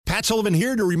Matt Sullivan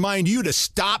here to remind you to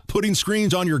stop putting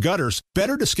screens on your gutters.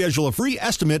 Better to schedule a free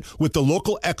estimate with the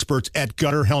local experts at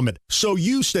Gutter Helmet so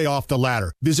you stay off the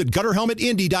ladder. Visit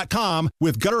GutterHelmetIndy.com.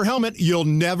 With Gutter Helmet, you'll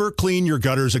never clean your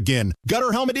gutters again.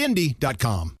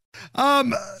 GutterHelmetIndy.com.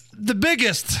 The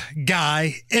biggest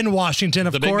guy in Washington,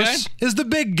 of course, is the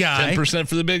big guy. 10%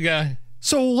 for the big guy.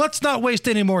 So let's not waste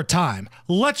any more time.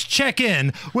 Let's check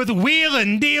in with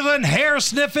wheelin', dealin', hair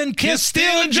sniffing, kiss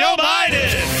stealing Joe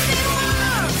Biden.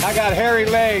 I got hairy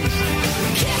legs. If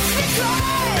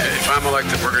I'm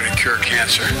elected, we're going to cure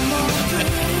cancer.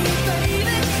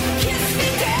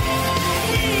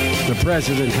 The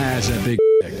president has a big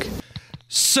dick.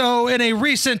 So in a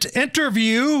recent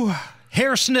interview,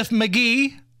 Hair Sniff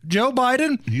McGee, Joe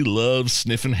Biden, He loves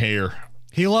sniffing hair.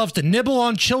 he loves to nibble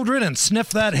on children and sniff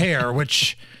that hair,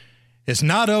 which is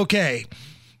not okay.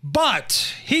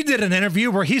 But he did an interview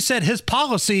where he said his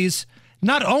policies,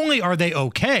 not only are they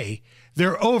okay,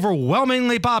 they're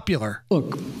overwhelmingly popular.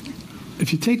 Look,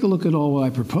 if you take a look at all what I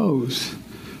propose,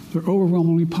 they're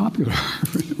overwhelmingly popular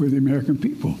with the American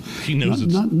people. He knows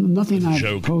nothing I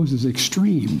joke. propose is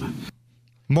extreme.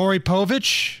 Maury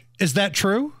Povich, is that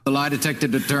true? The lie detector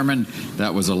determined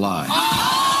that was a lie.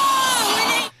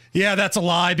 Yeah, that's a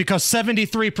lie because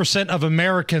 73% of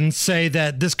Americans say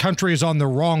that this country is on the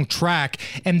wrong track.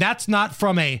 And that's not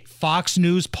from a Fox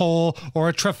News poll or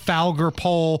a Trafalgar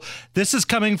poll. This is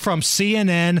coming from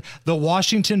CNN, The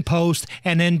Washington Post,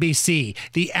 and NBC.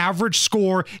 The average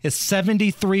score is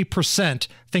 73%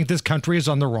 think this country is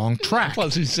on the wrong track.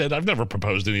 Plus, he said, I've never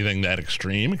proposed anything that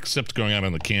extreme except going out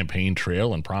on the campaign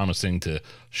trail and promising to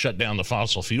shut down the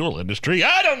fossil fuel industry.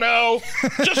 I don't know.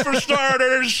 Just for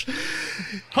starters.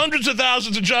 Hundreds of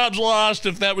thousands of jobs lost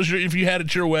if you had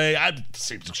it your way. It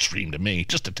seems extreme to me.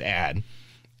 Just a tad.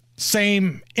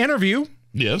 Same interview.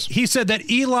 Yes. He said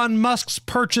that Elon Musk's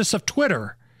purchase of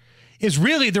Twitter is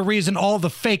really the reason all the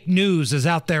fake news is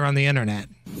out there on the internet.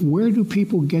 Where do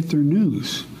people get their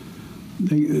news?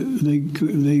 They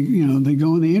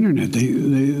go on the internet.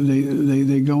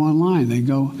 They go online. They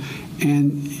go,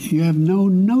 and you have no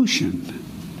notion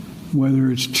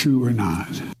whether it's true or not.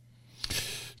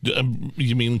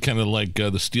 You mean kind of like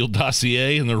the Steele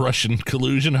dossier and the Russian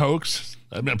collusion hoax?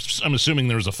 I'm assuming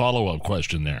there's a follow-up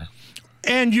question there.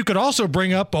 And you could also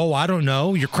bring up, I don't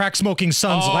know, your crack-smoking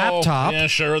son's laptop. Yeah,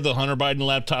 sure, the Hunter Biden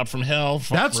laptop from hell.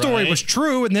 That story was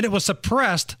true, and then it was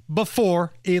suppressed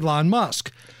before Elon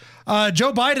Musk.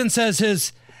 Joe Biden says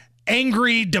his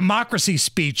angry democracy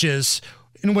speeches,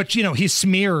 in which, he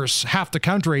smears half the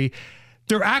country,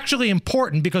 they're actually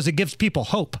important because it gives people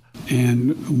hope.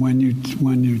 And when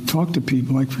you talk to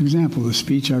people, like, for example, the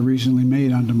speech I recently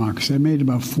made on democracy, I made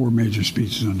about 4 major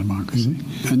speeches on democracy.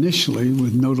 Initially,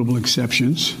 with notable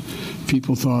exceptions,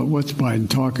 people thought, what's Biden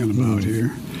talking about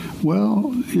here?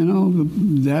 Well, the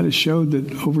data showed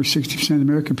that over 60% of the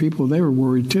American people, they were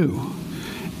worried too.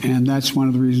 And that's one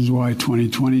of the reasons why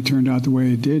 2020 turned out the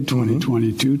way it did,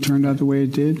 2022 turned out the way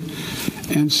it did.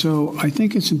 And so I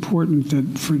think it's important to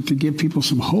give people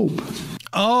some hope.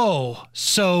 Oh,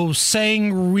 so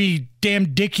saying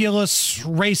ridiculous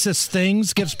racist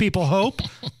things gives people hope?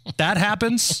 That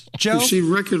happens, Joe? We've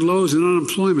seen record lows in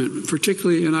unemployment,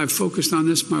 particularly, and I've focused on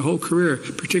this my whole career,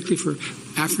 particularly for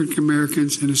African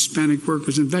Americans and Hispanic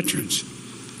workers and veterans.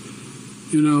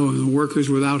 The workers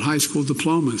without high school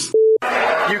diplomas.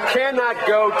 You cannot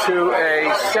go to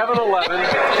a 7-Eleven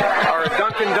or a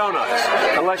Dunkin' Donuts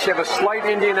unless you have a slight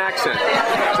Indian accent.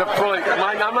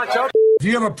 I'm not joking. If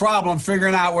you have a problem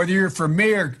figuring out whether you're for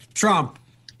me or Trump,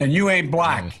 and you ain't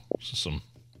black. Some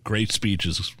great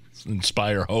speeches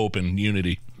inspire hope and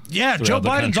unity. Yeah, Joe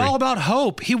Biden's all about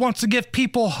hope. He wants to give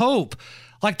people hope.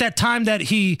 Like that time that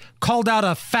he called out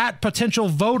a fat potential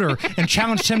voter and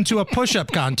challenged him to a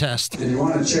push-up contest. And you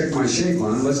want to check my shape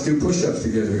line, let's do push-ups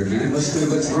together here, man.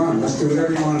 Let's run. Let's do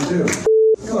whatever you want to do.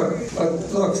 Look,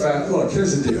 fat. Look,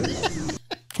 here's the deal.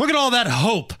 Look at all that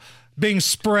hope being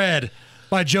spread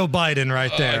by Joe Biden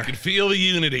right there. I can feel the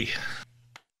unity.